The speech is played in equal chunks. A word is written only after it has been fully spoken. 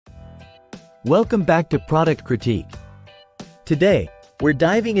Welcome back to Product Critique. Today, we're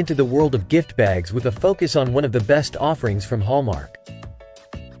diving into the world of gift bags with a focus on one of the best offerings from Hallmark.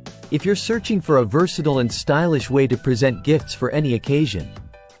 If you're searching for a versatile and stylish way to present gifts for any occasion,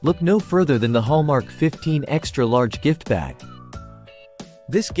 look no further than the Hallmark 15 Extra Large Gift Bag.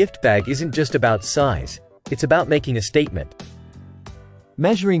 This gift bag isn't just about size, it's about making a statement.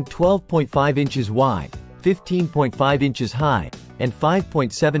 Measuring 12.5 inches wide, 15.5 inches high, and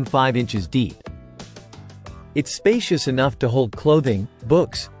 5.75 inches deep. It's spacious enough to hold clothing,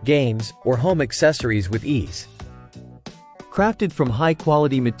 books, games, or home accessories with ease. Crafted from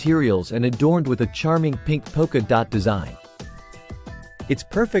high-quality materials and adorned with a charming pink polka dot design. It's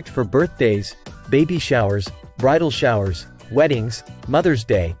perfect for birthdays, baby showers, bridal showers, weddings, Mother's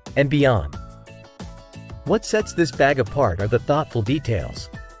Day, and beyond. What sets this bag apart are the thoughtful details.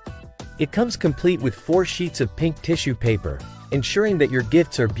 It comes complete with 4 sheets of pink tissue paper, ensuring that your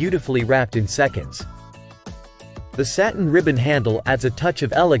gifts are beautifully wrapped in seconds. The satin ribbon handle adds a touch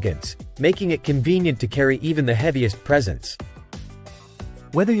of elegance, making it convenient to carry even the heaviest presents.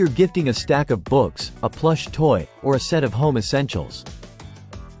 Whether you're gifting a stack of books, a plush toy, or a set of home essentials,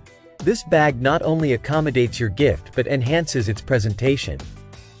 this bag not only accommodates your gift but enhances its presentation.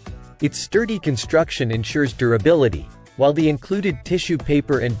 Its sturdy construction ensures durability, while the included tissue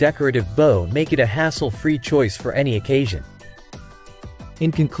paper and decorative bow make it a hassle-free choice for any occasion.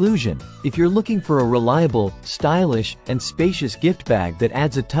 In conclusion, if you're looking for a reliable, stylish, and spacious gift bag that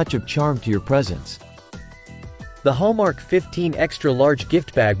adds a touch of charm to your presents, the Hallmark 15 Extra Large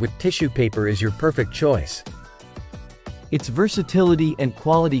Gift Bag with tissue paper is your perfect choice. Its versatility and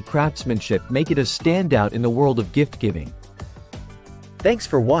quality craftsmanship make it a standout in the world of gift giving. Thanks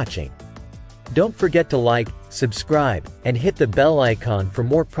for watching. Don't forget to like, subscribe, and hit the bell icon for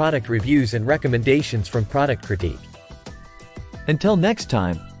more product reviews and recommendations from Product Critique. Until next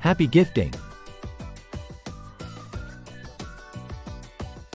time, happy gifting!